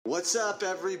What's up,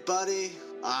 everybody?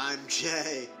 I'm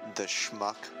Jay, the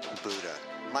Schmuck Buddha.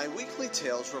 My weekly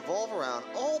tales revolve around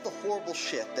all the horrible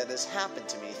shit that has happened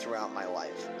to me throughout my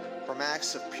life. From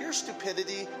acts of pure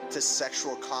stupidity to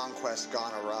sexual conquest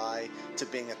gone awry to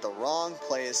being at the wrong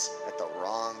place at the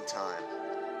wrong time.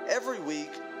 Every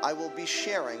week, I will be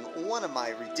sharing one of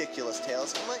my ridiculous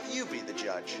tales and let you be the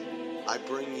judge. I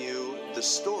bring you the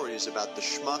stories about the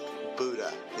Schmuck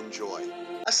Buddha. Enjoy.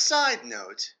 A side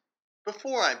note.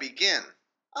 Before I begin,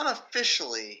 I'm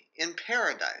officially in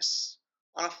paradise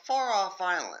on a far-off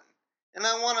island, and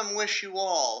I want to wish you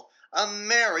all a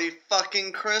Merry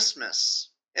fucking Christmas.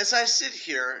 As I sit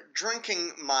here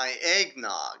drinking my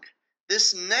eggnog,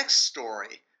 this next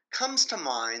story comes to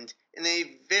mind in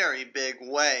a very big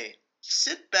way.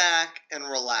 Sit back and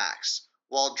relax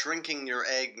while drinking your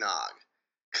eggnog,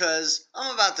 'cause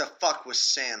I'm about to fuck with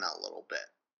Santa a little bit.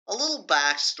 A little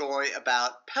backstory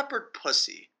about Peppered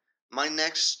Pussy. My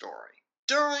next story.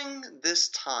 During this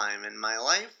time in my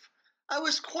life, I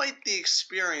was quite the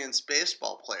experienced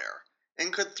baseball player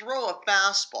and could throw a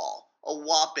fastball a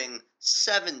whopping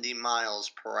 70 miles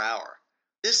per hour.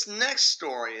 This next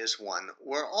story is one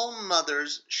where all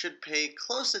mothers should pay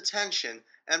close attention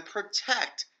and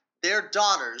protect their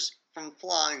daughters from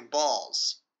flying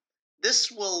balls.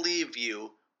 This will leave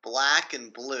you black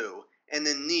and blue and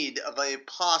in need of a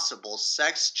possible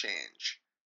sex change.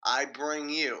 I bring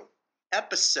you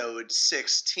Episode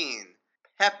 16,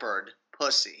 Peppered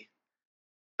Pussy.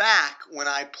 Back when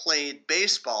I played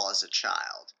baseball as a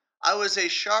child, I was a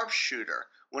sharpshooter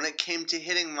when it came to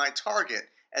hitting my target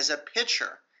as a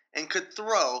pitcher and could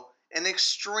throw an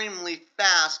extremely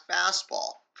fast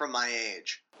fastball for my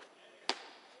age.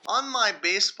 On my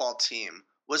baseball team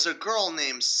was a girl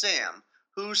named Sam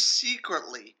who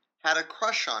secretly had a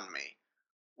crush on me,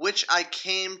 which I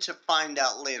came to find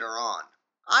out later on.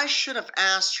 I should have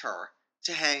asked her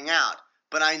to hang out,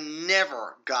 but I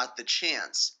never got the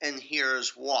chance, and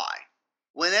here's why.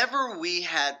 Whenever we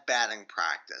had batting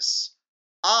practice,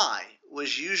 I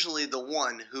was usually the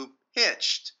one who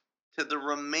pitched to the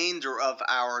remainder of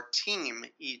our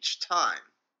team each time.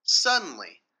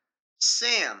 Suddenly,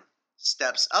 Sam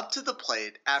steps up to the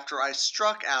plate after I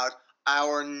struck out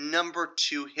our number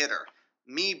 2 hitter,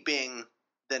 me being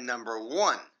the number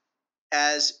 1.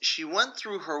 As she went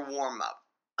through her warm-up,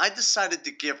 I decided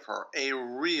to give her a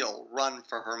real run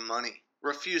for her money,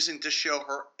 refusing to show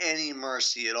her any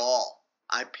mercy at all.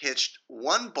 I pitched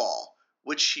one ball,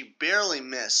 which she barely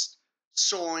missed,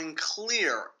 soaring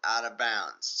clear out of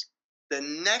bounds. The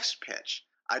next pitch,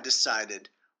 I decided,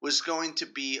 was going to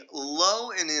be low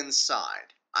and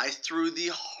inside. I threw the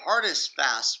hardest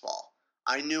fastball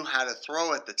I knew how to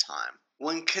throw at the time,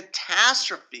 when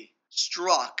catastrophe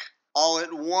struck all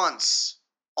at once.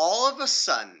 All of a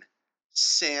sudden,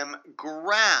 Sam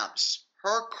grabs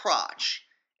her crotch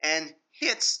and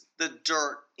hits the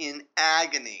dirt in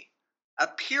agony,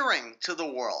 appearing to the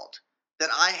world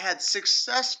that I had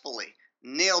successfully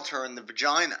nailed her in the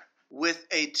vagina with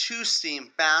a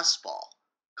 2-seam fastball,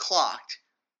 clocked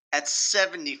at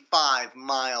 75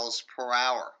 miles per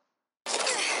hour. You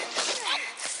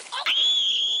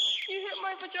hit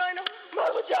my vagina! My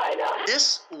vagina!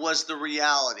 This was the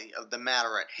reality of the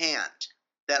matter at hand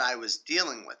that I was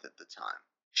dealing with at the time.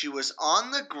 She was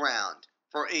on the ground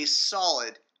for a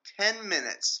solid 10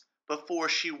 minutes before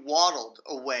she waddled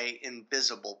away in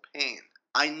visible pain.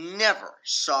 I never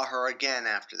saw her again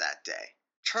after that day.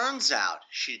 Turns out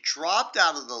she dropped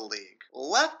out of the league,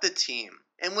 left the team,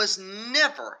 and was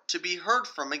never to be heard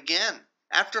from again.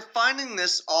 After finding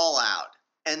this all out,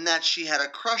 and that she had a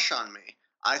crush on me,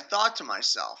 I thought to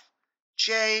myself,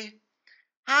 Jay,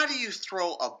 how do you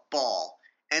throw a ball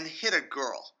and hit a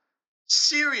girl?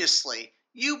 Seriously,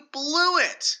 you blew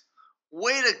it!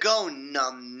 Way to go,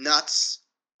 numb nuts!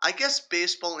 I guess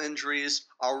baseball injuries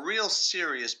are real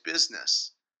serious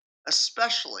business,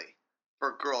 especially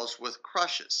for girls with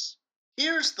crushes.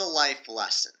 Here's the life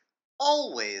lesson.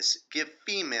 Always give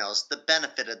females the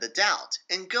benefit of the doubt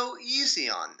and go easy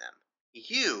on them.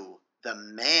 You, the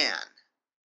man,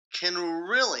 can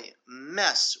really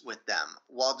mess with them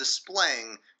while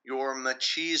displaying your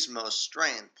machismo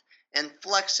strength and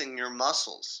flexing your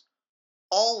muscles.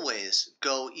 Always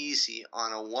go easy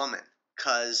on a woman,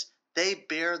 'cause they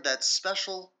bear that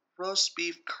special roast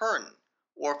beef curtain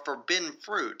or forbidden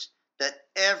fruit that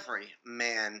every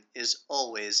man is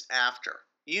always after.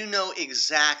 You know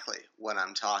exactly what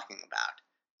I'm talking about.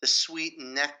 The sweet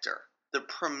nectar, the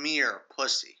premier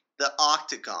pussy, the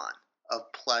octagon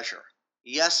of pleasure.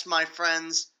 Yes, my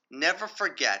friends, never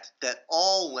forget that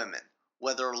all women,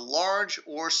 whether large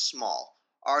or small,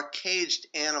 are caged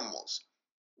animals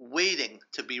waiting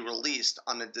to be released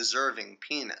on a deserving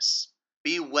penis.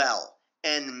 Be well,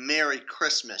 and Merry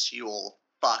Christmas, you old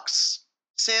fucks.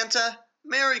 Santa,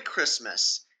 Merry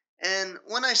Christmas. And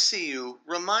when I see you,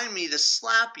 remind me to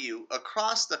slap you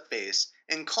across the face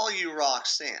and call you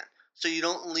Roxanne, so you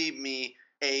don't leave me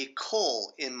a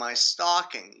coal in my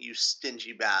stocking, you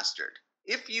stingy bastard.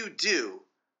 If you do,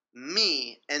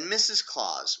 me and Mrs.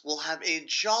 Claus will have a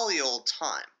jolly old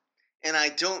time. And I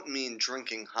don't mean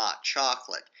drinking hot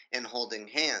chocolate and holding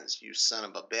hands, you son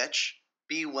of a bitch.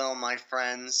 Be well, my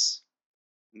friends.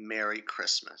 Merry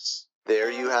Christmas. There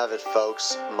you have it,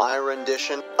 folks. My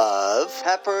rendition of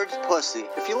Peppered Pussy.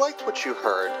 If you liked what you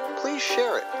heard, please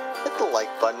share it. Hit the like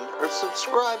button or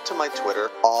subscribe to my Twitter,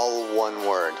 all one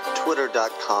word.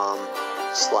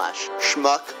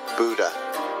 Twitter.com/SchmuckBuddha.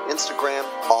 Instagram,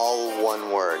 all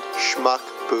one word.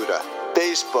 SchmuckBuddha.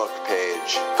 Facebook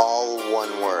page, all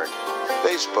one word.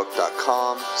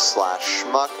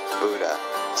 Facebook.com/SchmuckBuddha.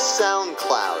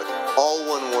 SoundCloud, all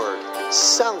one word.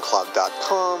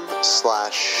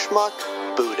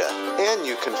 SoundCloud.com/SchmuckBuddha. And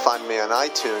you can find me on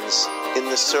iTunes. In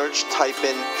the search, type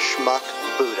in Schmuck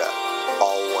Buddha,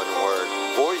 all one word.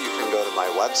 Or you can go to my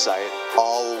website,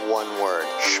 all one word,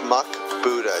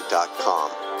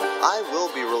 schmuckbuddha.com. I will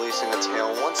be releasing a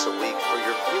tale once a week for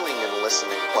your viewing and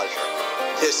listening pleasure.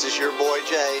 This is your boy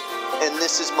Jay, and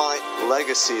this is my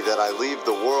legacy that I leave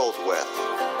the world with.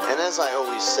 And as I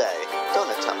always say, don't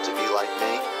attempt to be like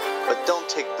me, but don't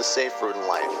take the safe route in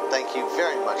life. Thank you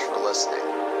very much for listening.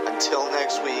 Until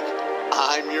next week,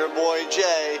 I'm your boy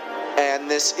Jay, and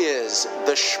this is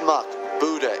the Schmuck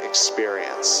Buddha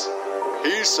Experience.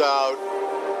 Peace out.